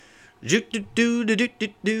Welcome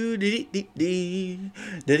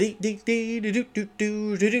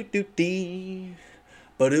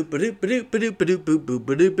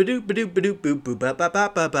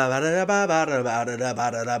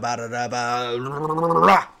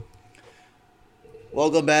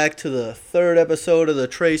back to the third episode of the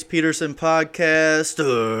Trace Peterson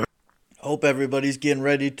podcast. Hope everybody's getting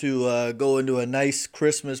ready to go into a nice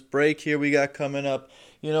Christmas break here we got coming up.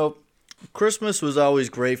 You know, Christmas was always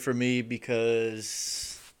great for me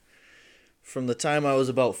because from the time I was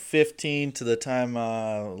about 15 to the time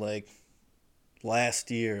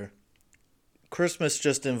last year, Christmas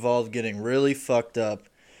just involved getting really fucked up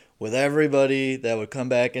with everybody that would come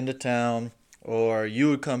back into town, or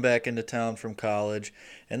you would come back into town from college.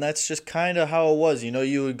 And that's just kind of how it was. You know,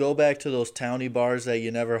 you would go back to those towny bars that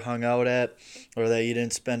you never hung out at or that you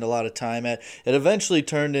didn't spend a lot of time at. It eventually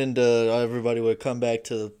turned into everybody would come back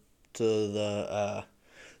to the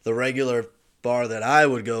regular bar that I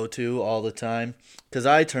would go to all the time, because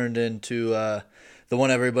I turned into the one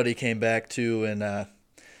everybody came back to, and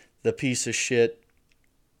the piece of shit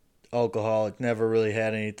alcoholic, never really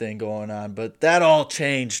had anything going on. But that all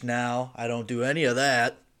changed now. I don't do any of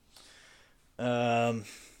that.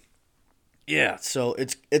 Yeah, so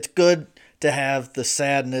it's good to have the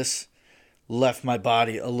sadness left my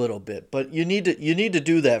body a little bit. But you need to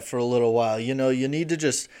do that for a little while. You know, you need to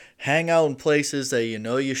just hang out in places that you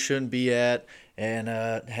know you shouldn't be at, and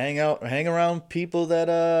hang around people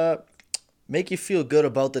that make you feel good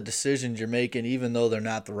about the decisions you're making, even though they're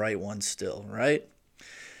not the right ones still, right?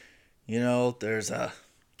 You know, there's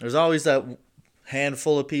always that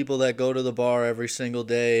handful of people that go to the bar every single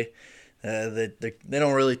day. They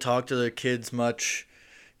don't really talk to their kids much.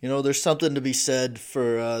 You know, there's something to be said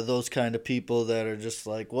for those kind of people that are just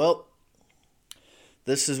like, well,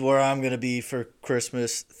 this is where I'm going to be for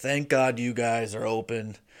Christmas. Thank God you guys are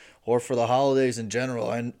open. Or for the holidays in general.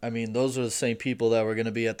 I mean, those are the same people that were going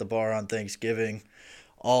to be at the bar on Thanksgiving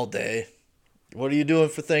all day. What are you doing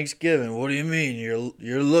for Thanksgiving? What do you mean?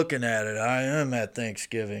 You're looking at it. I am at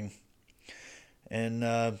Thanksgiving.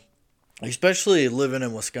 And especially living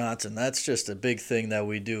in Wisconsin, that's just a big thing that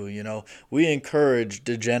we do, you know. We encourage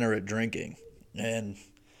degenerate drinking. And,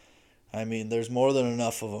 I mean, there's more than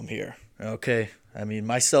enough of them here, okay? I mean,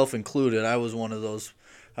 myself included, I was one of those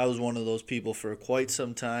people for quite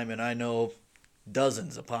some time, and I know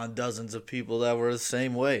dozens upon dozens of people that were the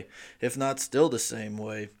same way, if not still the same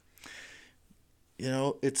way. You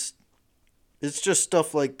know, it's just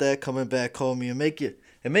stuff like that coming back home. It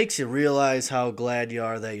makes you realize how glad you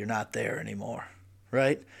are that you're not there anymore,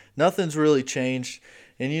 right? Nothing's really changed.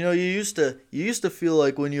 And you know, you used to feel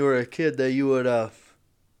like when you were a kid that you would or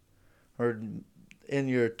in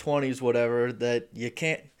your 20s whatever, that you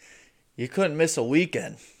couldn't miss a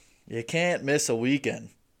weekend. You can't miss a weekend,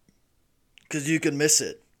 cuz you could miss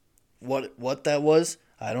it. What that was?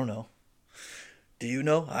 I don't know. Do you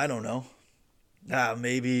know? I don't know.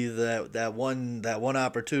 Maybe that one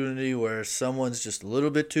opportunity where someone's just a little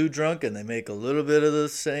bit too drunk and they make a little bit of the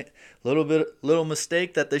same little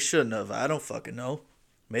mistake that they shouldn't have. I don't fucking know.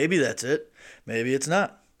 Maybe that's it. Maybe it's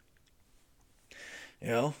not. You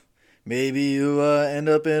know, maybe you end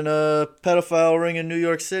up in a pedophile ring in New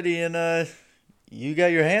York City, and you got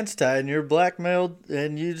your hands tied and you're blackmailed,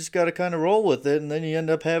 and you just got to kind of roll with it, and then you end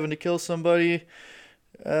up having to kill somebody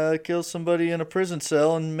in a prison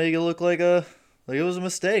cell and make it look like it was a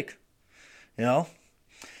mistake. You know,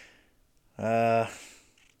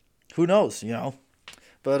 who knows? You know,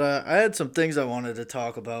 but I had some things I wanted to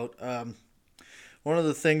talk about. One of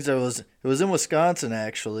the things it was in Wisconsin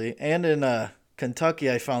actually, and in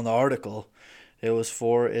Kentucky. I found the article it was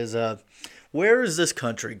for is where is this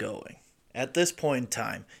country going at this point in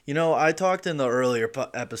time? You know, I talked in the earlier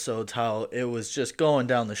episodes how it was just going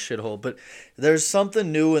down the shithole, but there's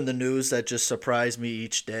something new in the news that just surprised me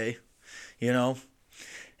each day, you know?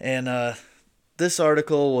 And this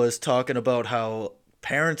article was talking about how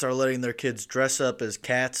parents are letting their kids dress up as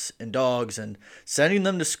cats and dogs and sending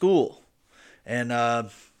them to school. And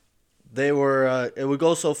it would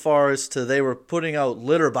go so far as to they were putting out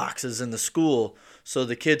litter boxes in the school so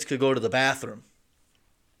the kids could go to the bathroom.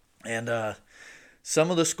 And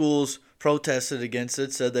some of the schools protested against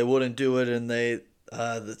it, said they wouldn't do it, and then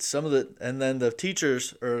the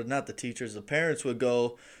teachers, or not the teachers, the parents would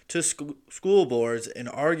go to school boards and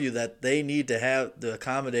argue that they need to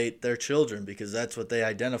accommodate their children because that's what they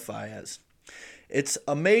identify as. It's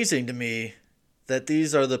amazing to me that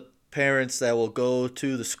these are the parents that will go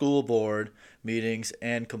to the school board meetings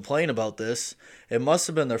and complain about this. It must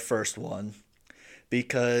have been their first one,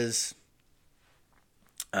 because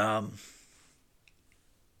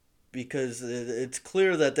because it's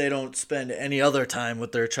clear that they don't spend any other time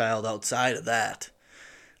with their child outside of that.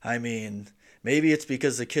 I mean, maybe it's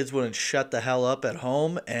because the kids wouldn't shut the hell up at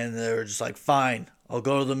home and they're just like, fine, I'll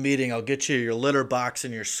go to the meeting, I'll get you your litter box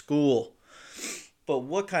in your school. But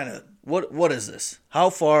what is this? How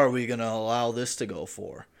far are we going to allow this to go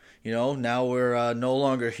for? Now we're no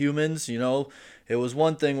longer humans. It was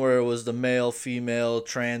one thing where it was the male, female,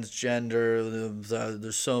 transgender.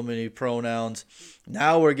 There's so many pronouns.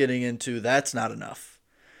 Now we're getting into that's not enough.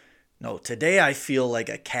 No, today I feel like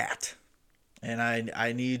a cat. And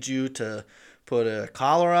I need you to put a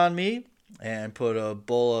collar on me and put a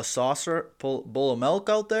bowl of milk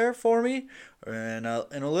out there for me and a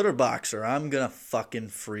litter box, or I'm gonna fucking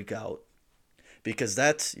freak out because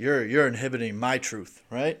that's you're inhibiting my truth,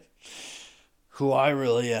 right? Who I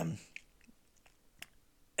really am.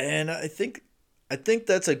 And I think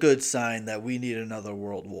that's a good sign that we need another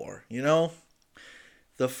world war.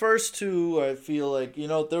 The first two, I feel like,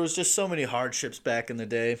 there was just so many hardships back in the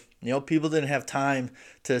day. People didn't have time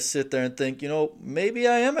to sit there and think, maybe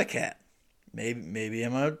I am a cat. Maybe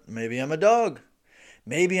I'm a dog.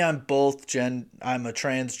 Maybe I'm I'm a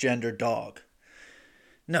transgender dog.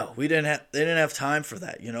 No, they didn't have time for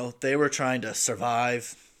that. They were trying to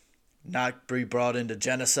survive, not be brought into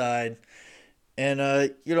genocide. And,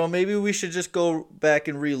 maybe we should just go back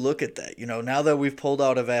and relook at that. Now that we've pulled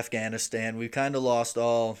out of Afghanistan, we've kind of lost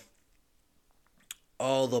all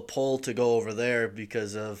the pull to go over there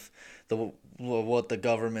because of what the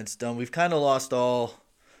government's done. We've kind of lost all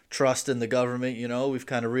trust in the government. We've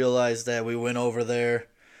kind of realized that we went over there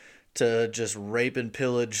to just rape and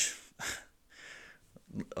pillage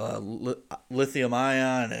lithium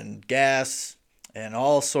ion and gas and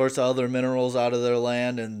all sorts of other minerals out of their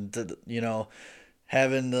land, and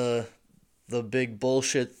having the big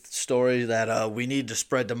bullshit story that we need to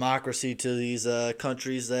spread democracy to these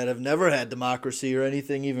countries that have never had democracy or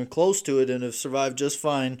anything even close to it and have survived just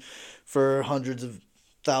fine for hundreds of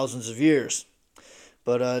thousands of years.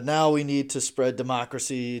 But now we need to spread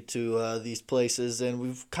democracy to these places, and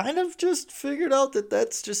we've kind of just figured out that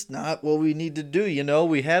that's just not what we need to do.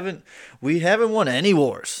 We haven't won any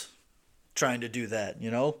wars trying to do that.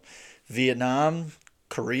 Vietnam,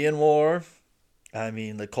 Korean War. I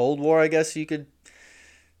mean, the Cold War, I guess you could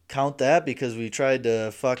count that because we tried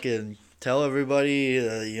to fucking tell everybody,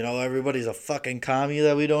 everybody's a fucking commie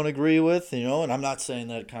that we don't agree with, and I'm not saying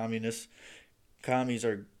that commies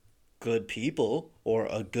are good people or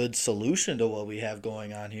a good solution to what we have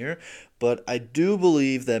going on here, but I do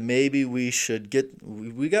believe that maybe we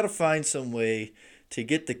got to find some way to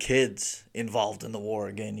get the kids involved in the war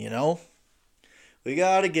again, We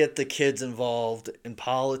got to get the kids involved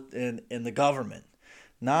in the government.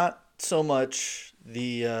 Not so much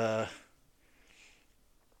the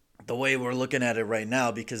way we're looking at it right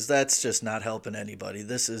now, because that's just not helping anybody.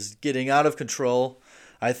 This is getting out of control.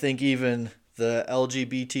 I think even the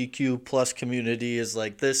LGBTQ plus community is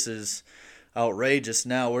like, this is outrageous.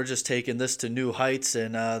 Now we're just taking this to new heights,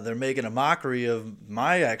 and they're making a mockery of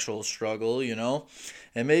my actual struggle,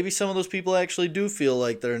 And maybe some of those people actually do feel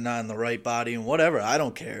like they're not in the right body and whatever. I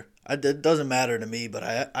don't care. It doesn't matter to me, but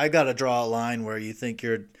I got to draw a line where you think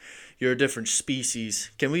you're a different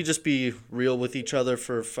species. Can we just be real with each other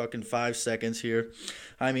for fucking 5 seconds here?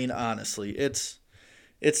 I mean, honestly, it's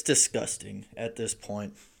disgusting at this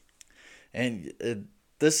point. And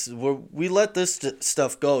we let this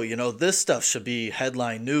stuff go. This stuff should be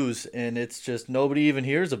headline news, and it's just nobody even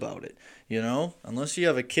hears about it. Unless you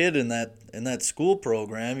have a kid in that school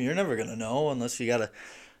program, you're never gonna know unless you got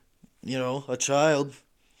a child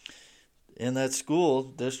in that school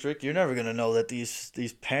district. You're never gonna know that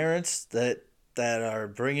these parents that are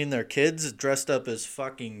bringing their kids dressed up as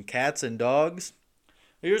fucking cats and dogs.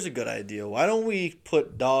 Here's a good idea. Why don't we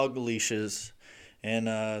put dog leashes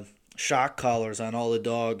and shock collars on all the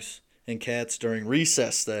dogs and cats during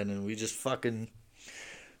recess then, and we just fucking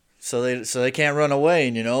so they can't run away,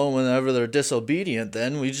 and whenever they're disobedient,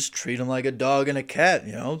 then we just treat them like a dog and a cat,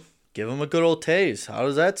 give them a good old tase. How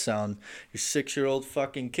does that sound? Your 6-year-old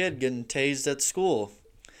fucking kid getting tased at school.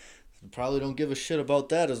 You probably don't give a shit about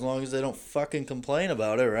that as long as they don't fucking complain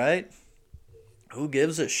about it, right? Who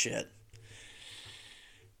gives a shit?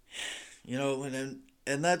 And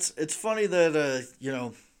it's funny that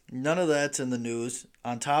none of that's in the news.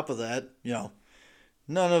 On top of that,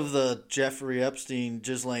 none of the Jeffrey Epstein,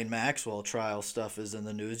 Ghislaine Maxwell trial stuff is in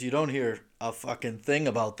the news. You don't hear a fucking thing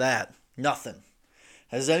about that. Nothing.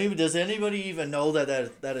 Does anybody even know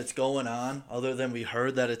that it's going on, other than we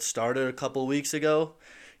heard that it started a couple weeks ago?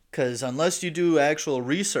 Because unless you do actual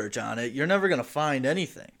research on it, you're never going to find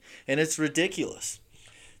anything. And it's ridiculous.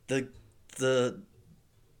 The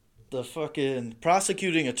the fucking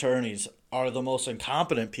prosecuting attorneys are the most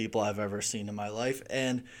incompetent people I've ever seen in my life,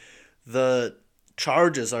 and the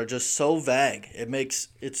charges are just so vague.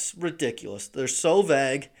 It's ridiculous. They're so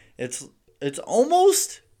vague. It's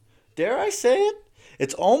almost, dare I say it?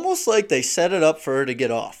 It's almost like they set it up for her to get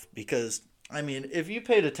off, because I mean, if you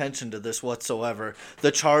paid attention to this whatsoever,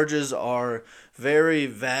 the charges are very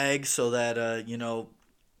vague, so that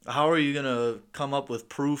how are you going to come up with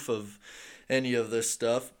proof of any of this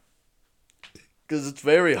stuff? Because it's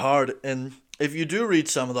very hard. And if you do read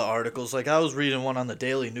some of the articles, like I was reading one on the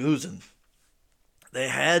Daily News, and there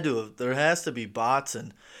has to be bots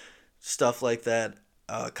and stuff like that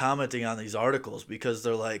commenting on these articles, because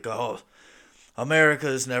they're like, oh, America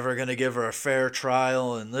is never going to give her a fair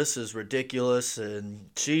trial, and this is ridiculous, and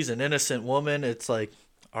she's an innocent woman. It's like,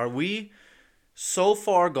 are we so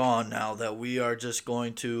far gone now that we are just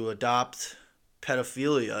going to adopt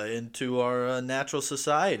pedophilia into our natural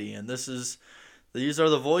society? And these are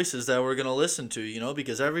the voices that we're going to listen to,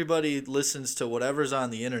 because everybody listens to whatever's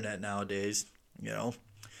on the internet nowadays, you know.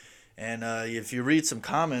 And if you read some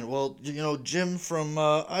comment, well, Jim from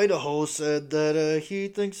Idaho said that he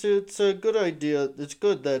thinks it's a good idea. It's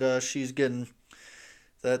good that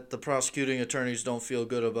that the prosecuting attorneys don't feel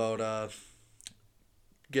good about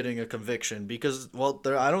getting a conviction, because, well,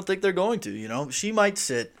 I don't think they're going to. She might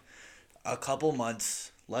sit a couple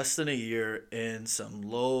months, less than a year, in some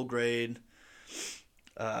low-grade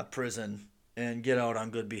prison and get out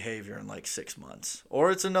on good behavior in like 6 months.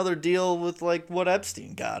 Or it's another deal with like what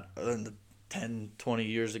Epstein got 10, 20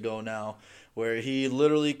 years ago now, where he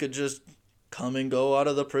literally could just come and go out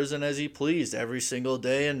of the prison as he pleased every single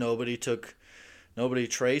day, and nobody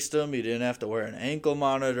traced him. He didn't have to wear an ankle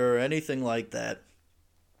monitor or anything like that.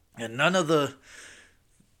 And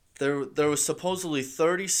there was supposedly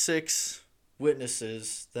 36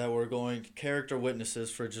 witnesses that were character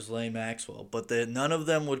witnesses for Ghislaine Maxwell, but none of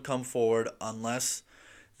them would come forward unless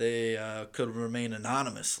they could remain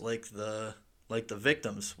anonymous, like the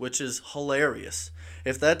victims, which is hilarious.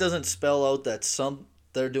 If that doesn't spell out that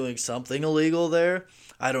they're doing something illegal there,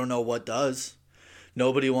 I don't know what does.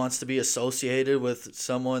 Nobody wants to be associated with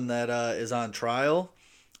someone that is on trial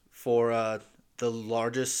for the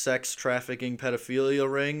largest sex trafficking pedophilia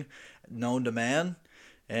ring known to man.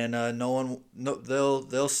 And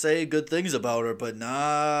they'll say good things about her, but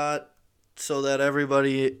not so that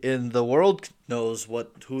everybody in the world knows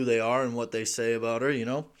who they are and what they say about her,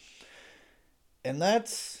 And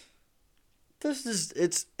it's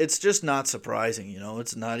just not surprising,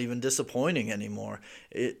 It's not even disappointing anymore.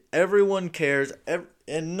 Everyone cares,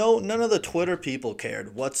 and none of the Twitter people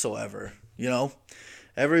cared whatsoever,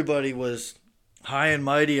 Everybody was high and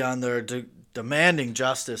mighty on their demanding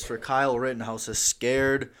justice for Kyle Rittenhouse, a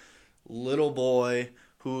scared little boy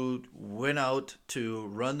who went out to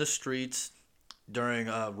run the streets during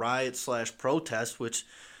a riot/protest, which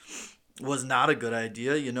was not a good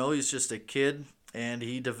idea. He's just a kid, and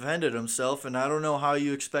he defended himself, and I don't know how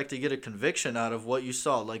you expect to get a conviction out of what you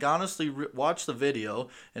saw. Like, honestly, watch the video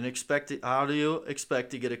and how do you expect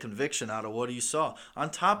to get a conviction out of what you saw? On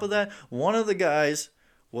top of that, one of the guys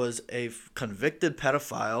was a convicted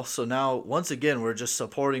pedophile. So now, once again, we're just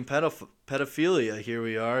supporting pedophilia. Here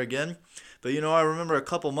we are again. But, I remember a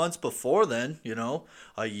couple months before then,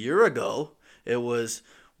 a year ago, it was,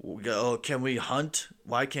 can we hunt?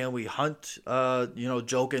 Why can't we hunt?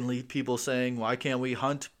 Jokingly, people saying, why can't we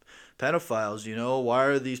hunt pedophiles? Why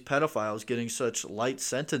are these pedophiles getting such light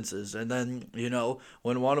sentences? And then,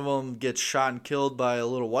 when one of them gets shot and killed by a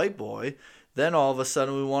little white boy, then all of a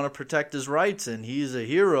sudden we want to protect his rights and he's a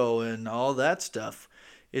hero and all that stuff.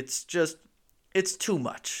 It's too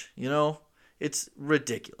much, It's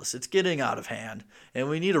ridiculous. It's getting out of hand, and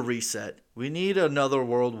we need a reset. We need another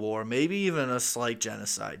world war, maybe even a slight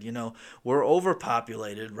genocide. We're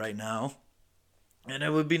overpopulated right now, and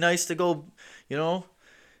it would be nice to go,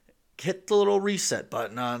 hit the little reset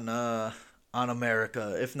button on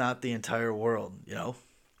America, if not the entire world,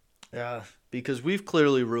 Yeah, because we've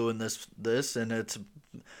clearly ruined this, and it's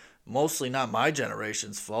mostly not my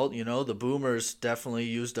generation's fault. The boomers definitely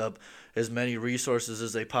used up as many resources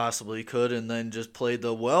as they possibly could, and then just played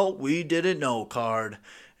the, well, we didn't know card,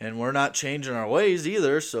 and we're not changing our ways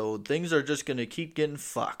either, so things are just going to keep getting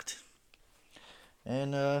fucked.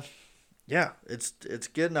 And, yeah, it's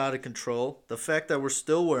getting out of control. The fact that we're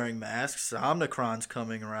still wearing masks, Omicron's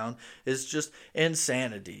coming around, is just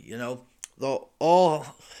insanity, The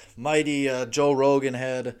almighty Joe Rogan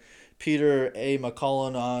had Peter A.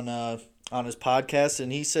 McCullough on his podcast,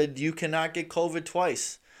 and he said you cannot get COVID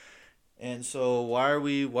twice. And so why are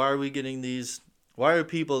we getting these? Why are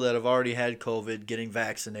people that have already had COVID getting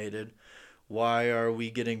vaccinated? Why are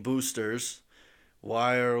we getting boosters?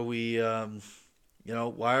 Why are we,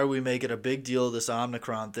 why are we making a big deal of this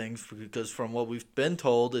Omicron thing? Because from what we've been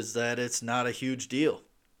told is that it's not a huge deal.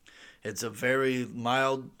 It's a very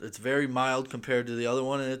mild. It's very mild compared to the other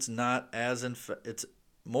one, and it's not as it's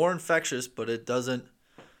more infectious, but it doesn't.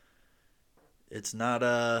 It's not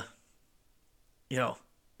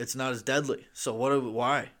it's not as deadly. So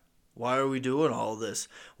why? Why are we doing all this?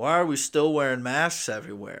 Why are we still wearing masks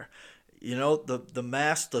everywhere? The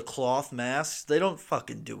mask, the cloth masks, they don't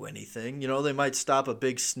fucking do anything. They might stop a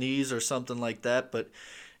big sneeze or something like that, but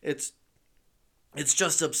it's it's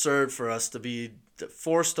just absurd for us to be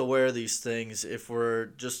forced to wear these things if we're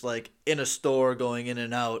just like in a store going in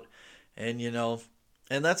and out. And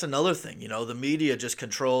and that's another thing. The media just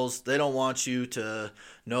controls. They don't want you to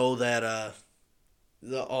know that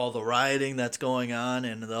all the rioting that's going on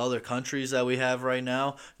in the other countries that we have right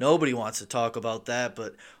now. Nobody wants to talk about that,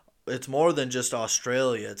 but it's more than just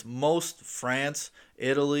Australia. It's most France,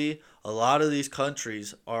 Italy, a lot of these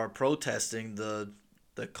countries are protesting the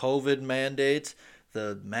COVID mandates,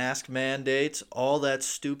 the mask mandates, all that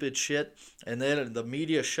stupid shit, and then the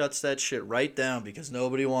media shuts that shit right down because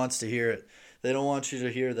nobody wants to hear it. They don't want you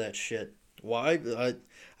to hear that shit. Why?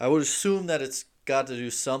 I would assume that it's got to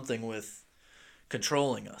do something with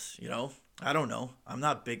controlling us. I don't know. I'm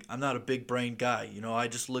not a big brain guy. I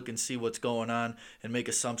just look and see what's going on and make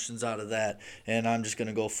assumptions out of that. And I'm just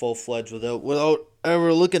gonna go full fledged without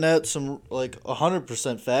ever looking at some like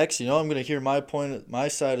 100% facts. I'm gonna hear my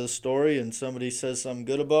side of the story, and somebody says something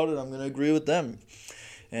good about it, I'm gonna agree with them,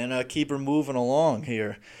 and keep her moving along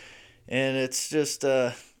here. And it's just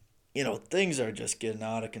things are just getting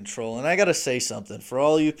out of control. And I gotta say something for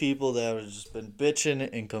all you people that have just been bitching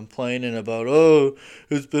and complaining about, oh,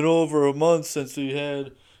 it's been over a month since we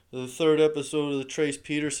had the third episode of the Trace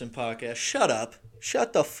Peterson podcast. Shut up.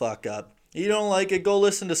 Shut the fuck up. You don't like it, go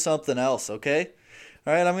listen to something else, okay?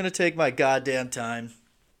 All right, I'm gonna take my goddamn time.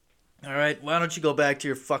 All right, why don't you go back to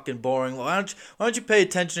your fucking boring? Why don't you pay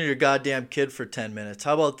attention to your goddamn kid for 10 minutes?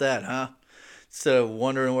 How about that, huh? Instead of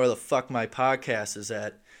wondering where the fuck my podcast is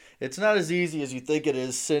at. It's not as easy as you think it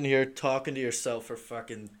is sitting here talking to yourself for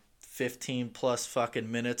fucking 15 plus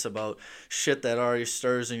fucking minutes about shit that already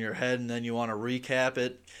stirs in your head, and then you want to recap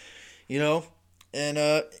it, and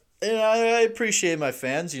I appreciate my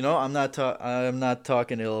fans. I'm not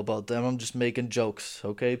talking ill about them. I'm just making jokes,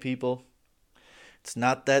 okay, people? It's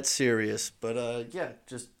not that serious, but yeah,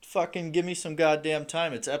 just fucking give me some goddamn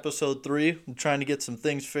time. It's episode 3. I'm trying to get some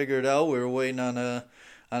things figured out. We were waiting on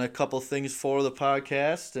a couple things for the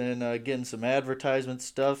podcast, and getting some advertisement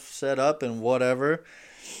stuff set up and whatever.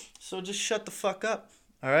 So just shut the fuck up,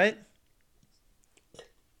 all right?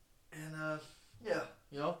 And yeah,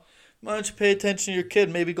 why don't you pay attention to your kid?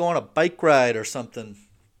 Maybe go on a bike ride or something.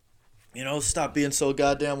 Stop being so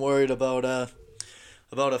goddamn worried about a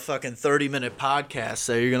fucking 30-minute podcast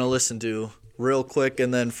that you're gonna listen to real quick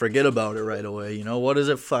and then forget about it right away. What does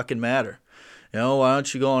it fucking matter? Why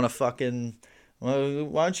don't you go on a fucking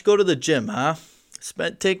why don't you go to the gym, huh?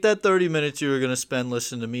 Take that 30 minutes you were going to spend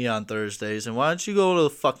listening to me on Thursdays, and why don't you go to the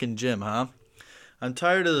fucking gym, huh? I'm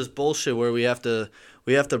tired of this bullshit where we have to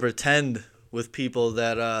pretend with people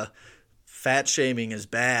that fat shaming is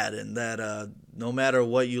bad, and that no matter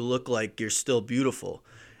what you look like, you're still beautiful.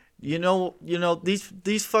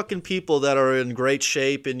 These fucking people that are in great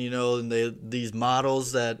shape, and these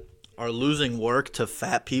models that are losing work to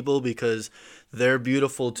fat people because they're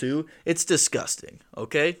beautiful too. It's disgusting,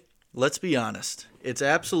 okay? Let's be honest. It's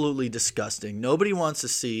absolutely disgusting. Nobody wants to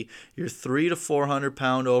see your 300 to 400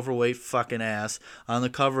 pound overweight fucking ass on the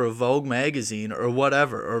cover of Vogue magazine or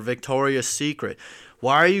whatever, or Victoria's Secret.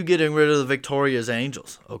 Why are you getting rid of the Victoria's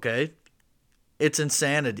Angels, okay? It's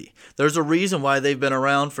insanity. There's a reason why they've been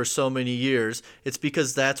around for so many years. It's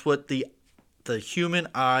because that's what the human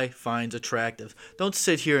eye finds attractive. Don't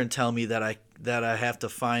sit here and tell me that I have to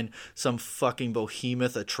find some fucking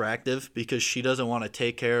behemoth attractive because she doesn't want to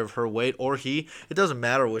take care of her weight, or he. It doesn't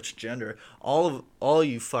matter which gender. All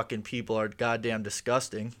you fucking people are goddamn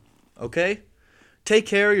disgusting. Okay? Take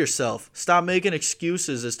care of yourself. Stop making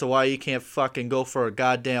excuses as to why you can't fucking go for a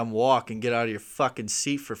goddamn walk and get out of your fucking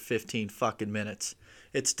seat for 15 fucking minutes.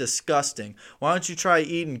 It's disgusting. Why don't you try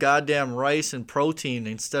eating goddamn rice and protein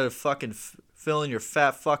instead of fucking filling your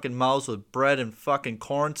fat fucking mouths with bread and fucking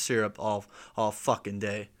corn syrup all fucking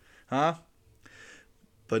day, huh?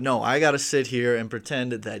 But no, I gotta sit here and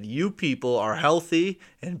pretend that you people are healthy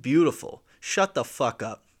and beautiful. Shut the fuck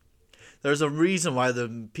up. There's a reason why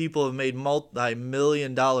the people have made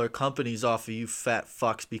multi-million-dollar companies off of you fat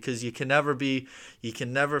fucks, because you can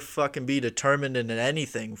never fucking be determined in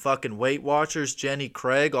anything. Fucking Weight Watchers, Jenny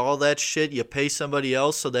Craig, all that shit. You pay somebody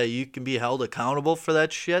else so that you can be held accountable for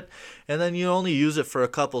that shit, and then you only use it for a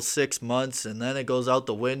couple 6 months, and then it goes out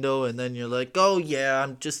the window, and then you're like, oh yeah,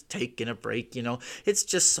 I'm just taking a break, It's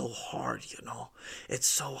just so hard, It's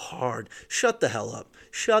so hard. Shut the hell up.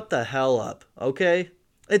 Shut the hell up, okay?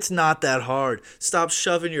 It's not that hard. Stop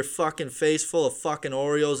shoving your fucking face full of fucking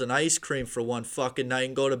Oreos and ice cream for one fucking night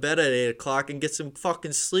and go to bed at 8 o'clock and get some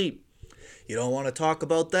fucking sleep. You don't want to talk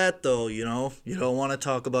about that though, You don't want to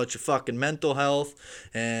talk about your fucking mental health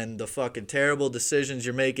and the fucking terrible decisions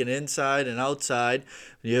you're making inside and outside.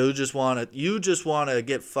 You just want to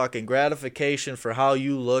get fucking gratification for how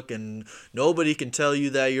you look, and nobody can tell you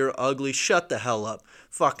that you're ugly. Shut the hell up.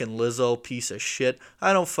 Fucking Lizzo piece of shit.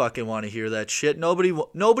 I don't fucking want to hear that shit.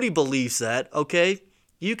 Nobody believes that, okay?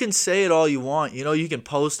 You can say it all you want. You can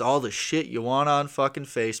post all the shit you want on fucking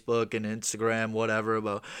Facebook and Instagram, whatever,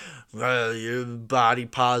 about your body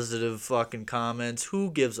positive fucking comments.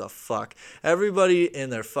 Who gives a fuck? Everybody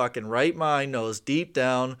in their fucking right mind knows deep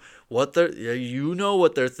down what they're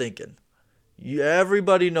thinking.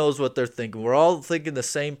 Everybody knows what they're thinking. We're all thinking the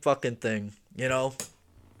same fucking thing,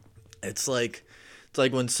 It's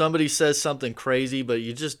like when somebody says something crazy, but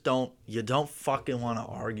you don't fucking want to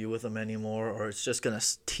argue with them anymore, or it's just going to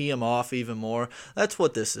tee them off even more. That's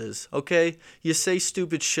what this is, okay? You say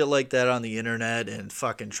stupid shit like that on the internet and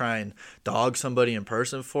fucking try and dog somebody in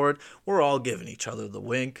person for it. We're all giving each other the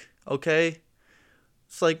wink, okay?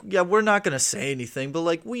 It's like, yeah, we're not going to say anything, but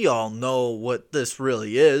like, we all know what this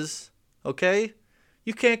really is, okay?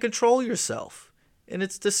 You can't control yourself, and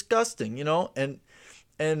it's disgusting,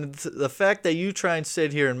 And the fact that you try and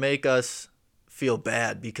sit here and make us feel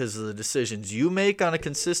bad because of the decisions you make on a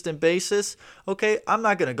consistent basis, okay, I'm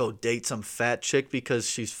not going to go date some fat chick because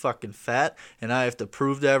she's fucking fat and I have to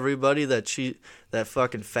prove to everybody that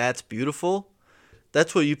fucking fat's beautiful.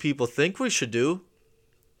 That's what you people think we should do.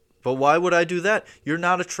 But why would I do that? You're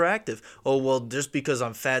not attractive. Oh, well, just because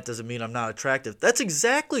I'm fat doesn't mean I'm not attractive. That's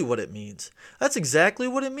exactly what it means. That's exactly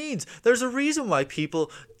what it means. There's a reason why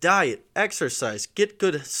people diet, exercise, get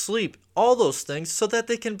good sleep, all those things, so that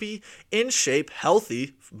they can be in shape,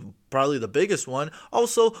 healthy, probably the biggest one,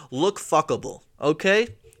 also look fuckable, okay?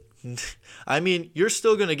 I mean, you're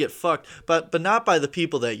still going to get fucked, but not by the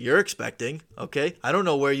people that you're expecting, okay? I don't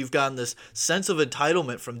know where you've gotten this sense of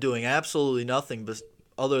entitlement from doing absolutely nothing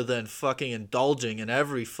other than fucking indulging in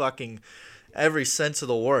every sense of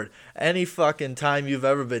the word. Any fucking time you've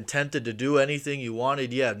ever been tempted to do anything you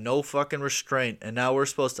wanted, you had no fucking restraint, and now we're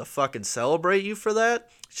supposed to fucking celebrate you for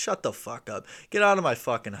that? Shut the fuck up. Get out of my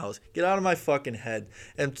fucking house. Get out of my fucking head.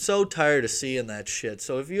 I'm so tired of seeing that shit.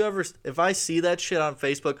 So if I see that shit on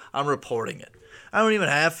Facebook, I'm reporting it. I don't even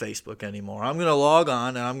have Facebook anymore. I'm going to log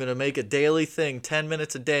on and I'm going to make a daily thing, 10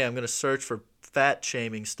 minutes a day. I'm going to search for fat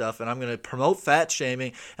shaming stuff, and I'm going to promote fat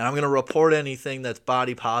shaming, and I'm going to report anything that's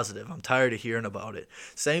body positive. I'm tired of hearing about it.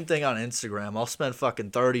 Same thing on Instagram. I'll spend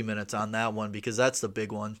fucking 30 minutes on that one because that's the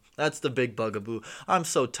big one. That's the big bugaboo. I'm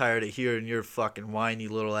so tired of hearing your fucking whiny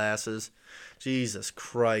little asses. Jesus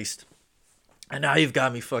Christ. And now you've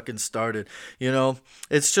got me fucking started,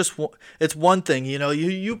 it's one thing,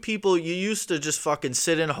 you people, you used to just fucking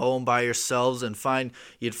sit in home by yourselves and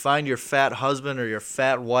you'd find your fat husband or your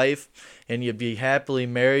fat wife and you'd be happily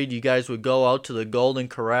married. You guys would go out to the Golden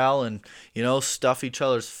Corral and, stuff each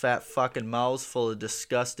other's fat fucking mouths full of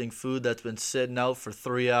disgusting food that's been sitting out for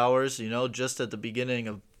 3 hours, just at the beginning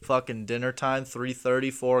of fucking dinner time,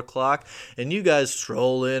 3:30, 4 o'clock, and you guys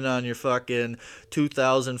stroll in on your fucking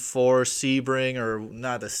 2004 Sebring, or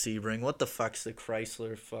not a Sebring, what the fuck's the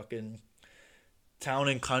Chrysler fucking Town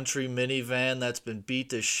and Country minivan that's been beat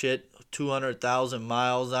to shit, 200,000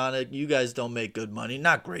 miles on it. You guys don't make good money.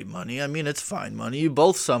 Not great money. I mean, it's fine money. You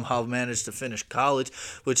both somehow managed to finish college,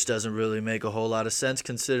 which doesn't really make a whole lot of sense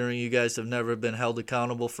considering you guys have never been held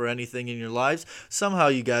accountable for anything in your lives. Somehow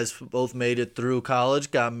you guys both made it through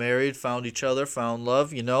college, got married, found each other, found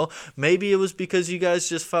love, Maybe it was because you guys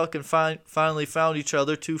just fucking finally found each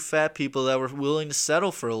other, two fat people that were willing to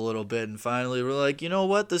settle for a little bit, and finally were like, you know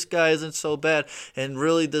what, this guy isn't so bad. And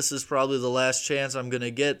really, this is probably the last chance I'm going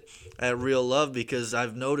to get at real love, because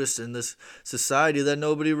I've noticed in this society that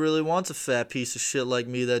nobody really wants a fat piece of shit like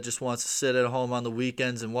me that just wants to sit at home on the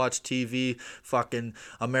weekends and watch TV, fucking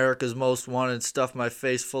America's Most Wanted, stuff my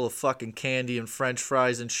face full of fucking candy and french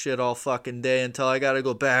fries and shit all fucking day until I gotta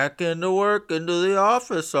go back into work, into the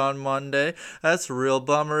office on Monday. That's a real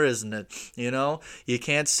bummer, isn't it? You know, you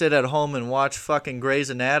can't sit at home and watch fucking Grey's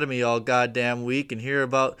Anatomy all goddamn week and hear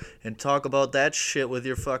about and talk about that shit with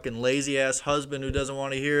your fucking lazy ass husband who doesn't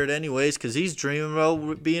want to hear it anyways because he's dreaming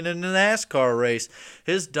about being in a NASCAR race.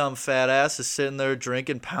 His dumb fat ass is sitting there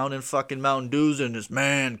drinking, pounding fucking Mountain Dews in his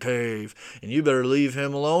man cave, and you better leave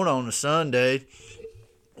him alone on a Sunday.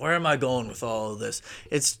 Where am I going with all of this?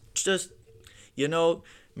 It's just,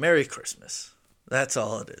 Merry Christmas. That's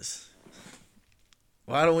all it is.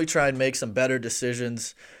 Why don't we try and make some better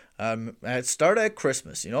decisions? Start at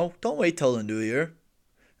Christmas, Don't wait till the new year.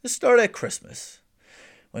 Just start at Christmas.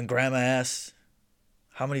 When Grandma asks,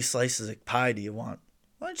 how many slices of pie do you want?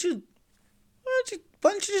 Why don't you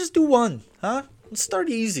just do one, huh? Let's start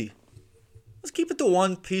easy. Let's keep it to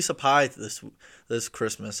one piece of pie this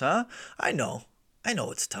Christmas, huh? I know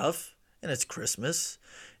it's tough, and it's Christmas,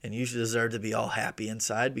 and you deserve to be all happy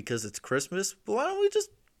inside because it's Christmas, but why don't we just,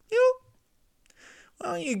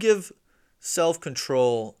 why don't you give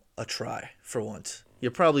self-control a try for once? You're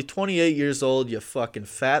probably 28 years old, you fucking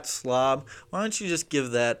fat slob. Why don't you just give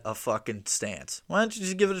that a fucking stance? Why don't you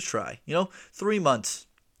just give it a try? 3 months.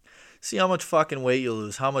 See how much fucking weight you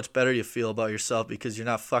lose, how much better you feel about yourself because you're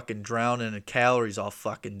not fucking drowning in calories all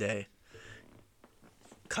fucking day.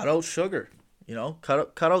 Cut out sugar, cut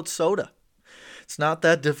out soda. It's not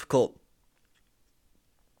that difficult.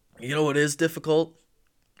 You know what is difficult?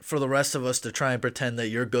 For the rest of us to try and pretend that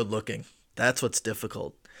you're good looking. That's what's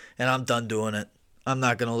difficult. And I'm done doing it. I'm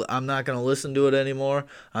not gonna listen to it anymore.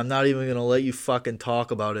 I'm not even gonna let you fucking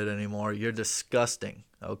talk about it anymore. You're disgusting,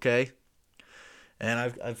 okay?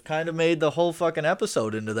 And I've kind of made the whole fucking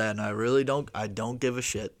episode into that, and I don't give a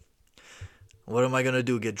shit. What am I gonna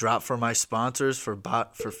do? Get dropped from my sponsors for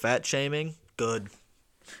fat shaming? Good.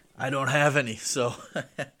 I don't have any, so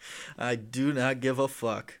I do not give a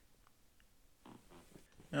fuck.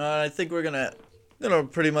 I think we're gonna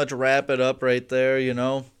pretty much wrap it up right there.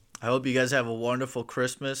 I hope you guys have a wonderful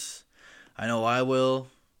Christmas. I know I will.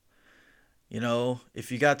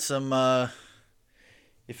 If you got some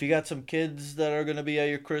kids that are gonna be at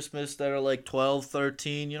your Christmas that are like 12,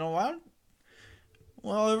 13,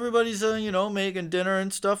 well, everybody's making dinner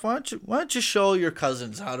and stuff. Why don't you show your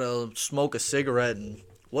cousins how to smoke a cigarette and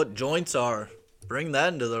what joints are? Bring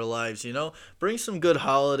that into their lives. Bring some good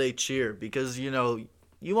holiday cheer because you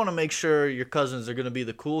want to make sure your cousins are gonna be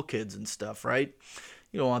the cool kids and stuff, right?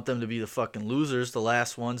 You don't want them to be the fucking losers, the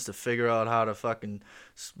last ones to figure out how to fucking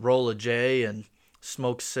roll a J and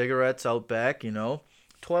smoke cigarettes out back,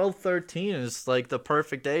 12, 13 is like the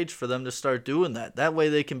perfect age for them to start doing that. That way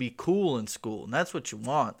they can be cool in school, and that's what you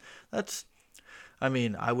want.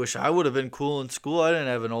 I wish I would have been cool in school. I didn't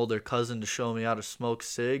have an older cousin to show me how to smoke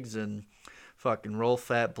cigs and fucking roll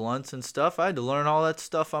fat blunts and stuff. I had to learn all that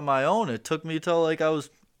stuff on my own. It took me till like I was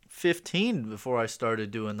 15 before I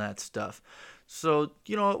started doing that stuff. So,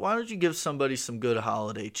 why don't you give somebody some good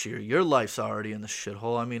holiday cheer? Your life's already in the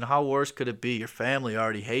shithole. How worse could it be? Your family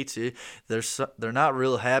already hates you. They're not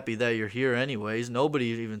real happy that you're here anyways. Nobody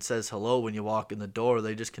even says hello when you walk in the door.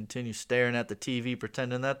 They just continue staring at the TV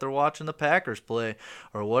pretending that they're watching the Packers play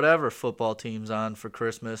or whatever football team's on for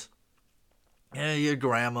Christmas. Yeah, your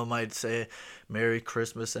grandma might say Merry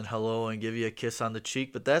Christmas and hello and give you a kiss on the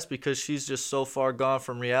cheek, but that's because she's just so far gone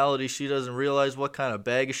from reality she doesn't realize what kind of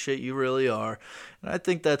bag of shit you really are. And I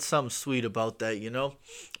think that's something sweet about that,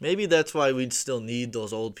 Maybe that's why we'd still need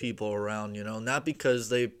those old people around, not because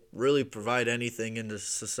they really provide anything into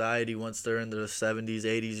society once they're in their 70s,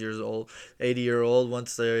 80-year-old,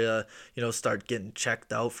 once they start getting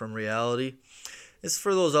checked out from reality. It's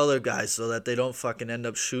for those other guys so that they don't fucking end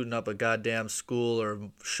up shooting up a goddamn school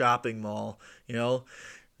or shopping mall,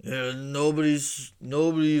 nobody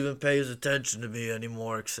even pays attention to me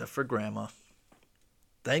anymore except for Grandma.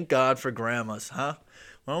 Thank God for grandmas, huh?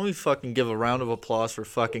 Why don't we fucking give a round of applause for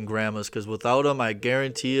fucking grandmas? Because without them, I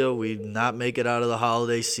guarantee you we'd not make it out of the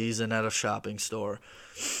holiday season at a shopping store.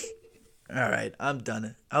 All right, I'm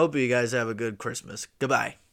done. I hope you guys have a good Christmas. Goodbye.